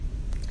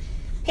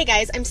Hey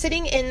guys, I'm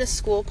sitting in the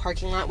school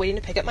parking lot waiting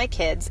to pick up my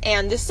kids,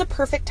 and this is a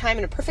perfect time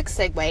and a perfect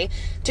segue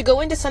to go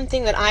into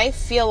something that I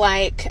feel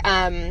like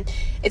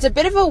it's a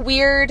bit of a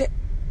weird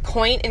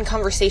point in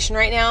conversation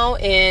right now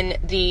in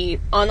the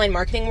online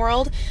marketing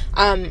world.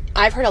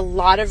 I've heard a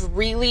lot of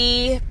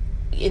really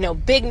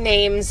big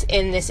names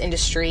in this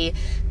industry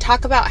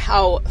talk about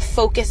how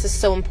focus is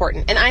so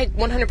important. And I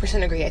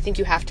 100% agree. I think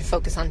you have to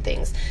focus on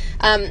things.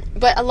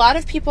 But a lot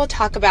of people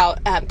talk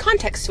about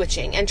context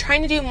switching and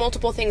trying to do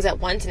multiple things at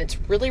once. And it's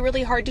really,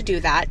 really hard to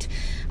do that.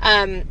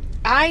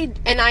 I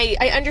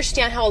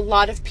understand how a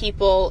lot of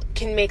people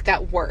can make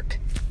that work.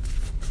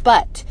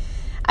 But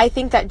I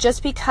think that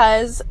just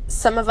because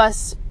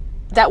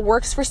that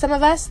works for some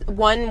of us,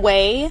 one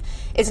way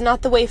is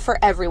not the way for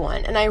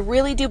everyone. And I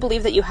really do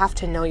believe that you have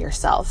to know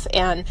yourself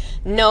and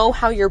know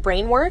how your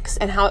brain works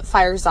and how it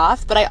fires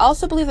off. But I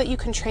also believe that you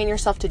can train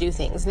yourself to do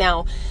things.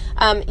 Now,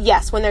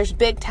 yes, when there's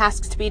big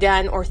tasks to be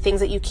done or things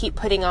that you keep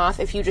putting off,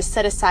 if you just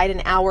set aside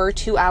an hour,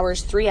 2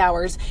 hours, 3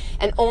 hours,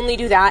 and only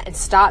do that and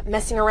stop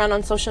messing around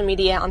on social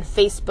media, on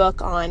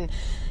Facebook, on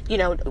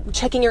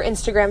checking your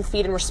Instagram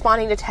feed and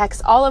responding to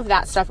texts, all of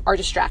that stuff are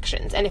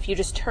distractions. And if you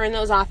just turn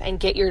those off and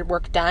get your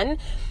work done,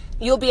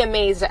 you'll be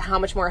amazed at how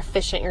much more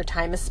efficient your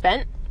time is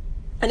spent.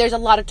 And there's a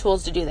lot of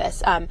tools to do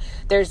this.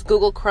 There's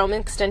Google Chrome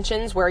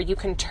extensions where you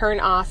can turn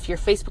off your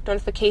Facebook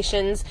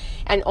notifications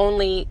and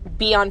only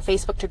be on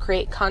Facebook to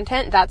create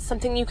content. That's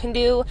something you can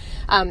do.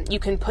 You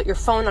can put your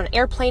phone on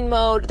airplane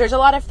mode. There's a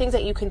lot of things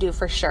that you can do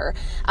for sure.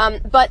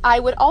 But I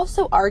would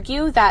also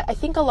argue that I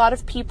think a lot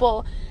of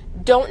people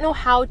don't know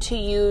how to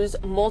use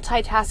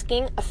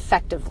multitasking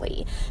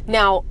effectively.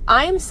 Now,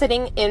 I'm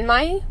sitting in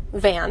my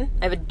van.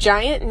 I have a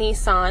giant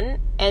Nissan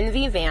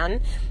NV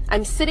van.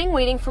 I'm sitting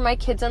waiting for my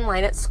kids in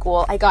line at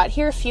school. I got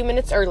here a few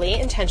minutes early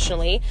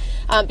intentionally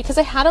because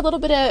I had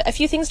a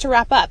few things to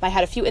wrap up. I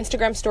had a few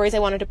Instagram stories I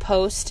wanted to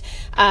post.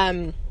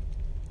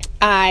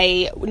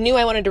 I knew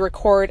I wanted to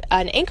record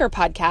an Anchor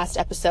podcast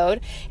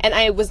episode, and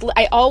I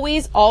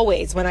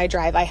always, when I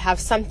drive, I have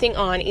something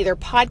on, either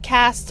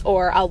podcasts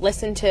or I'll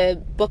listen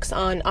to books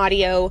on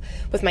audio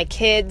with my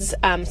kids.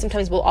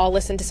 Sometimes we'll all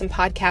listen to some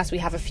podcasts. We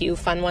have a few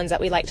fun ones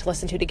that we like to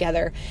listen to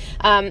together.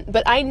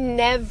 But I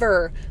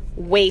never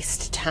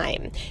waste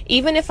time.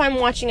 Even if I'm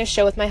watching a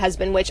show with my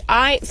husband, which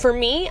I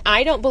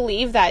don't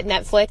believe that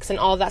Netflix and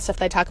all of that stuff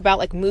that I talk about,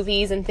 like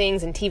movies and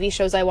things and TV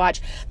shows I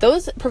watch,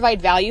 those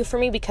provide value for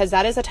me because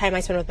that is the time I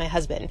spend with my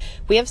husband.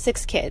 We have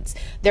 6 kids.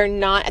 They're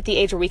not at the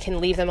age where we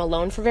can leave them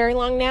alone for very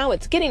long now.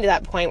 It's getting to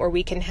that point where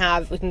we can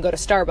go to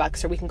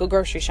Starbucks or we can go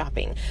grocery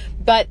shopping.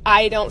 But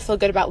I don't feel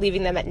good about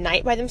leaving them at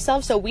night by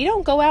themselves, so we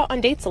don't go out on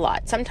dates a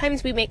lot.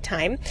 Sometimes we make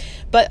time,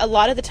 but a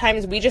lot of the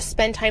times we just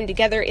spend time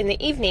together in the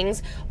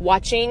evenings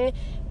watching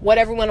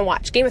whatever we want to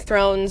watch. Game of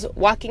Thrones,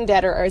 Walking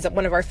Dead is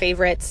one of our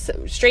favorites.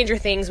 Stranger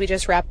Things we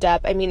just wrapped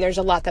up. I mean, there's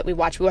a lot that we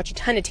watch. We watch a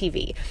ton of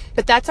TV.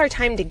 But that's our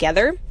time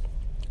together.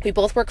 We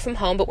both work from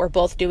home, but we're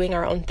both doing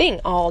our own thing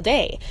all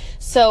day.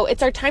 So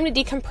it's our time to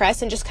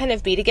decompress and just kind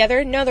of be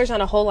together. No, there's not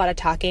a whole lot of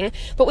talking,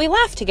 but we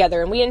laugh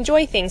together and we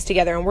enjoy things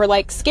together, and we're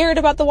like scared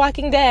about The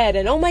Walking Dead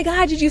and, oh my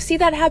God, did you see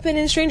that happen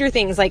in Stranger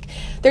Things? Like,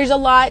 there's a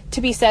lot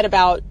to be said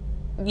about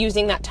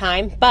using that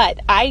time, but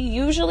I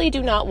usually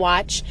do not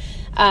watch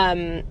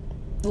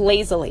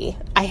lazily.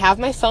 I have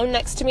my phone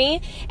next to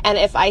me, and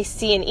if I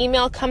see an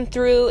email come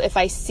through, if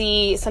I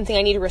see something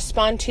I need to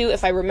respond to,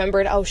 if I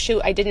remembered, oh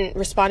shoot, I didn't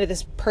respond to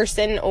this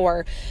person,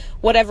 or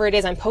whatever it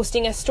is, I'm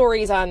posting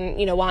stories on,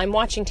 while I'm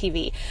watching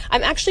TV.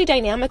 I'm actually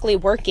dynamically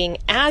working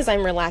as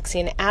I'm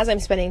relaxing, as I'm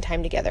spending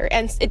time together.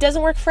 And it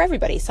doesn't work for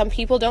everybody. Some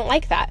people don't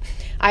like that.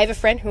 I have a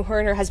friend who, her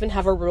and her husband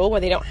have a rule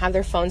where they don't have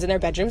their phones in their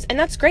bedrooms, and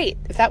that's great.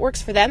 If that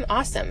works for them,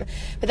 awesome.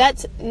 But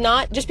that's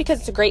not, just because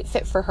it's a great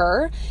fit for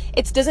her,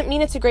 it doesn't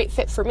mean it's a great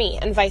fit for me,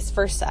 and vice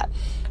versa.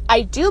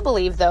 I do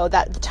believe, though,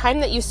 that the time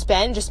that you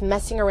spend just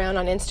messing around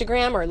on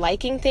Instagram or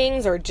liking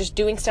things or just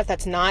doing stuff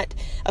that's not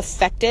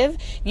effective,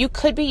 you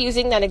could be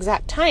using that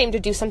exact time to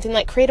do something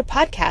like create a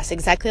podcast,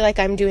 exactly like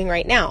I'm doing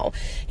right now.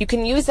 You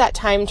can use that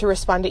time to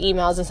respond to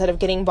emails instead of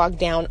getting bogged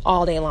down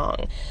all day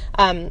long.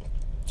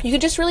 You can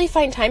just really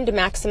find time to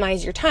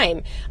maximize your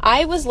time.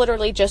 I was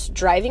literally just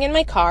driving in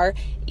my car,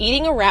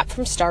 eating a wrap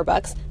from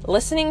Starbucks,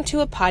 listening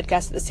to a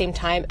podcast at the same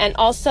time, and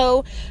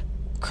also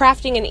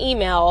crafting an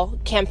email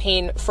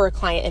campaign for a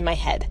client in my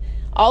head.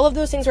 All of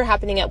those things were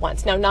happening at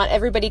once. Now, not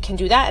everybody can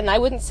do that, and I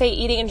wouldn't say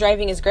eating and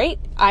driving is great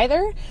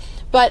either,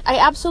 but I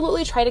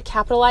absolutely try to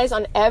capitalize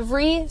on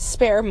every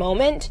spare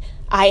moment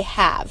I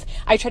have.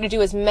 I try to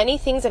do as many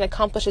things and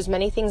accomplish as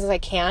many things as I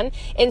can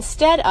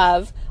instead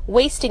of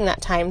wasting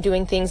that time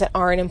doing things that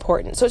aren't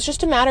important. So it's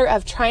just a matter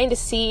of trying to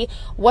see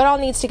what all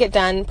needs to get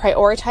done,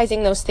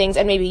 prioritizing those things,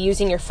 and maybe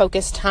using your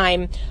focused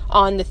time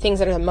on the things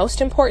that are the most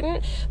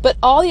important. But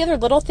all the other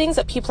little things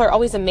that people are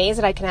always amazed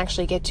that I can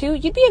actually get to,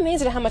 you'd be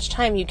amazed at how much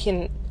time you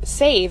can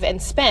save and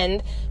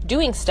spend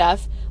doing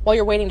stuff while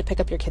you're waiting to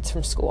pick up your kids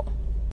from school.